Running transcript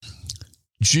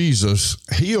Jesus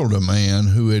healed a man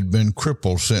who had been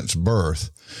crippled since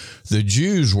birth. The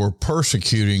Jews were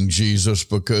persecuting Jesus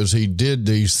because he did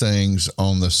these things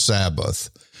on the Sabbath.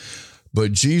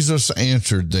 But Jesus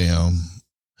answered them,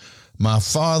 "My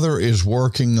Father is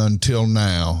working until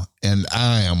now, and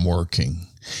I am working."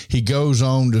 He goes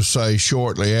on to say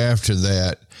shortly after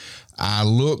that, "I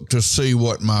look to see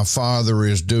what my Father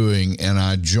is doing, and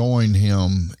I join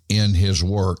him in his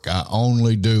work. I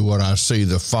only do what I see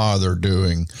the Father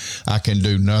doing. I can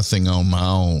do nothing on my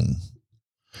own."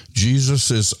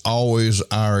 Jesus is always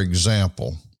our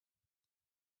example.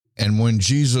 And when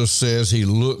Jesus says he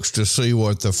looks to see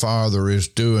what the Father is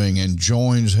doing and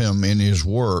joins him in his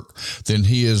work, then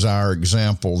he is our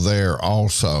example there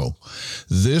also.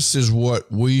 This is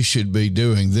what we should be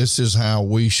doing. This is how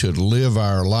we should live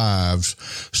our lives,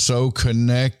 so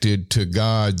connected to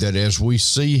God that as we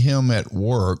see him at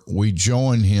work, we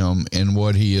join him in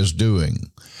what he is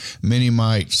doing. Many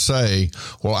might say,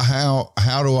 well,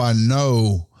 how do I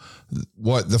know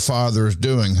what the Father is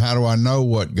doing? How do I know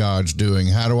what God's doing?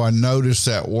 How do I notice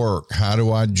that work? How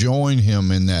do I join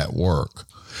him in that work?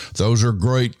 Those are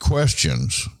great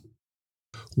questions.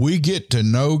 We get to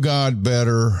know God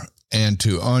better and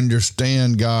to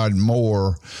understand God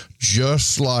more,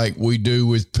 just like we do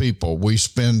with people. We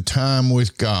spend time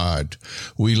with God.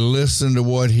 We listen to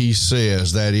what he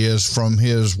says, that is, from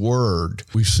his word.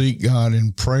 We seek God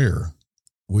in prayer.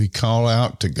 We call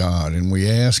out to God and we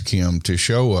ask him to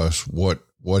show us what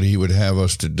he would have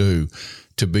us to do,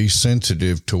 to be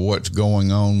sensitive to what's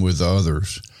going on with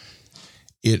others.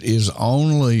 It is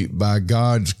only by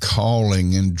God's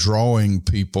calling and drawing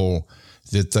people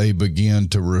that they begin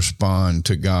to respond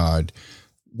to God.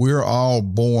 We're all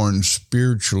born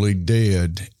spiritually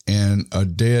dead, and a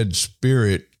dead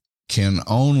spirit can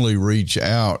only reach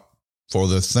out for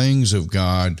the things of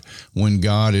God when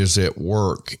God is at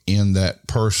work in that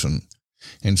person.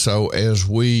 And so as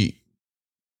we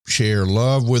share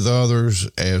love with others,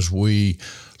 as we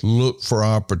look for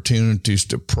opportunities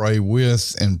to pray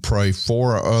with and pray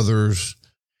for others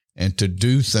and to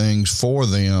do things for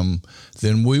them,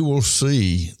 then we will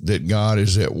see that God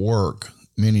is at work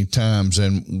many times.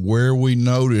 And where we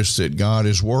notice that God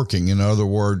is working, in other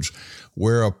words,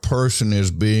 where a person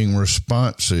is being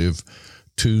responsive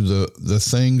to the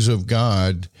things of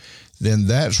God, then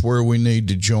that's where we need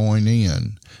to join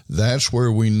in. That's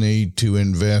where we need to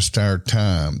invest our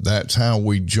time. That's how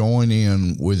we join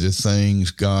in with the things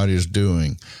God is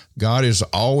doing. God is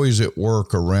always at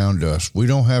work around us. We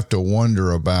don't have to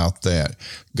wonder about that.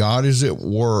 God is at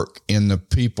work in the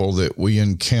people that we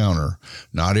encounter.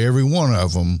 Not every one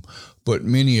of them, but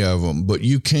many of them. But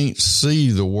you can't see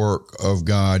the work of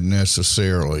God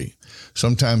necessarily.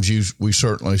 Sometimes we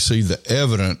certainly see the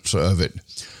evidence of it,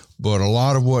 but a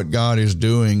lot of what God is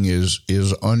doing is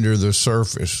under the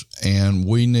surface, and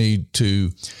we need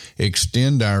to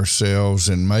extend ourselves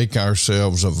and make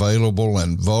ourselves available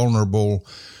and vulnerable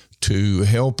to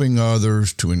helping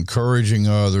others, to encouraging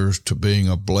others, to being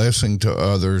a blessing to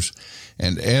others.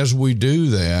 And as we do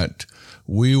that,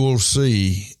 we will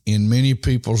see in many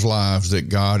people's lives that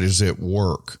God is at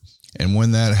work. And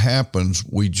when that happens,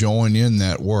 we join in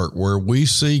that work. Where we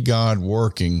see God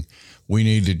working, we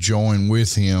need to join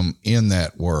with him in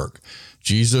that work.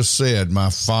 Jesus said, "My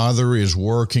Father is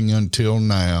working until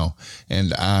now,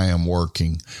 and I am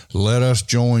working." Let us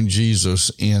join Jesus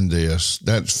in this.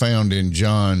 That's found in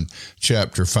John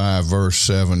chapter 5, verse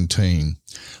 17.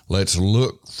 Let's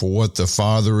look for what the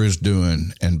Father is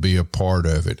doing and be a part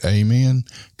of it. Amen.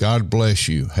 God bless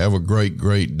you. Have a great,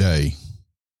 great day.